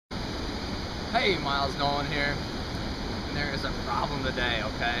Hey, Miles Nolan here. And there is a problem today,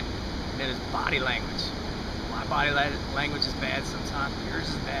 okay? And it is body language. My body language is bad sometimes, yours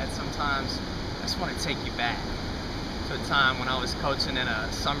is bad sometimes. I just want to take you back to a time when I was coaching in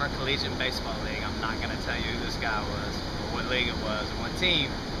a summer collegiate baseball league. I'm not going to tell you who this guy was, or what league it was, or what team.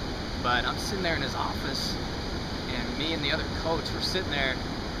 But I'm sitting there in his office, and me and the other coach were sitting there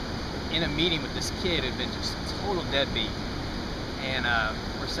in a meeting with this kid who'd been just a total deadbeat. And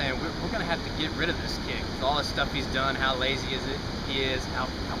we're saying we're going to have to get rid of this kid with all the stuff he's done, how lazy he is, how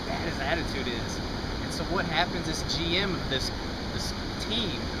bad his attitude is. And so what happens is GM of this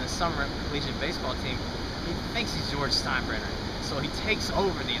team, in the summer collegiate baseball team, he thinks he's George Steinbrenner. So he takes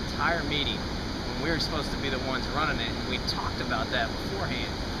over the entire meeting when we were supposed to be the ones running it, and we talked about that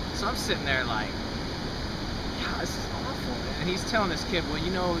beforehand. So I'm sitting there like, yeah, this is awful. And he's telling this kid, well,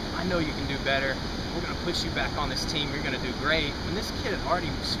 I know you can do better. We're going to put you back on this team. You're going to do great. When this kid had already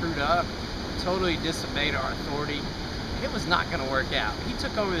screwed up, totally disobeyed our authority, it was not going to work out. He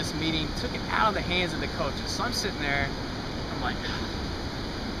took over this meeting, took it out of the hands of the coaches. So I'm sitting there, I'm like,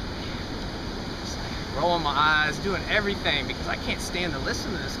 rolling my eyes, doing everything because I can't stand to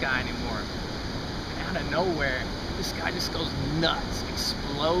listen to this guy anymore. And out of nowhere, this guy just goes nuts,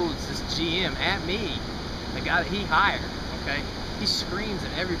 explodes this GM at me, the guy that he hired, okay? He screams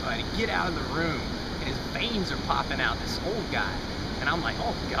at everybody, get out of the room. And his veins are popping out, this old guy. And I'm like,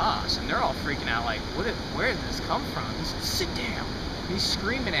 oh gosh. And they're all freaking out like, where did this come from? He said, sit down. And he's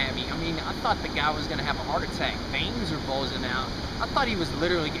screaming at me. I mean, I thought the guy was going to have a heart attack. Veins are bulging out. I thought he was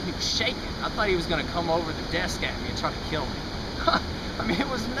he was shaking. I thought he was going to come over the desk at me and try to kill me. I mean, it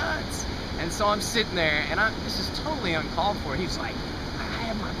was nuts. And so I'm sitting there, and this is totally uncalled for. He's like, I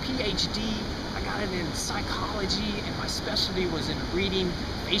have my PhD. I got it in psychology, and my specialty was in reading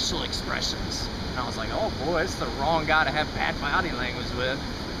facial expressions. And I was like, oh boy, it's the wrong guy to have bad body language with.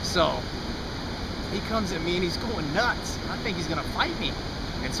 So he comes at me and he's going nuts. I think he's gonna fight me.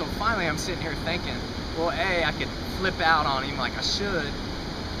 And so finally I'm sitting here thinking, well, A, I could flip out on him like I should,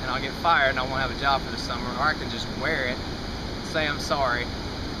 and I'll get fired and I won't have a job for the summer, or I can just wear it, say I'm sorry,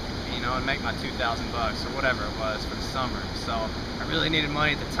 and make my $2,000 or whatever it was for the summer. So I really needed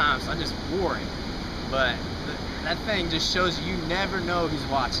money at the time, so I just wore it. But that thing just shows you never know who's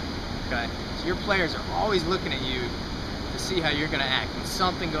watching, okay? So your players are always looking at you to see how you're gonna act when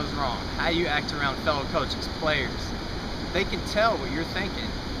something goes wrong, how you act around fellow coaches, players. They can tell what you're thinking,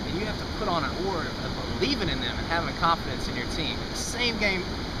 and you have to put on an aura of believing in them and having confidence in your team. The same thing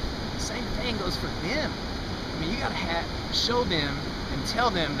goes for them. I mean, you gotta show them and tell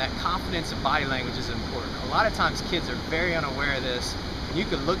them that confidence and body language is important. A lot of times kids are very unaware of this, and you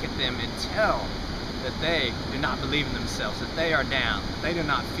can look at them and tell that they do not believe in themselves, that they are down, that they do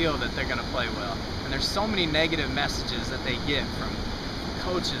not feel that they're going to play well. And there's so many negative messages that they get from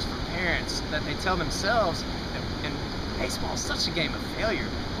coaches, from parents, that they tell themselves. And baseball is such a game of failure.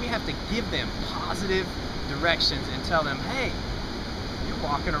 We have to give them positive directions and tell them, hey, you're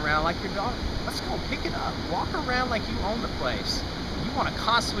walking around like your dog. Let's go pick it up. Walk around like you own the place. You want to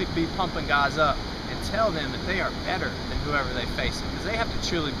constantly be pumping guys up and tell them that they are better than whoever they face, because they have to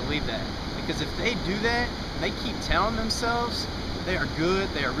truly believe that. Because if they do that, and they keep telling themselves they are good,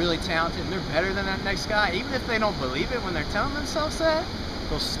 they are really talented, and they're better than that next guy, even if they don't believe it when they're telling themselves that,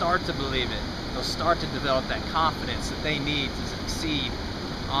 they'll start to believe it. They'll start to develop that confidence that they need to succeed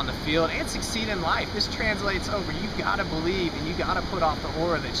on the field and succeed in life. This translates over. You gotta believe, and you gotta put off the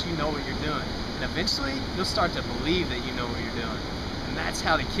aura that you know what you're doing. And eventually, you'll start to believe that you know what you're doing. And that's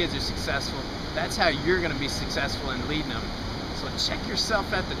how the kids are successful. That's how you're gonna be successful in leading them. So check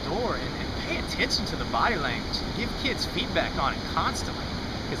yourself at the door and pay attention to the body language. Give kids feedback on it constantly,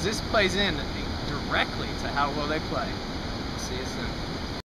 because this plays in directly to how well they play.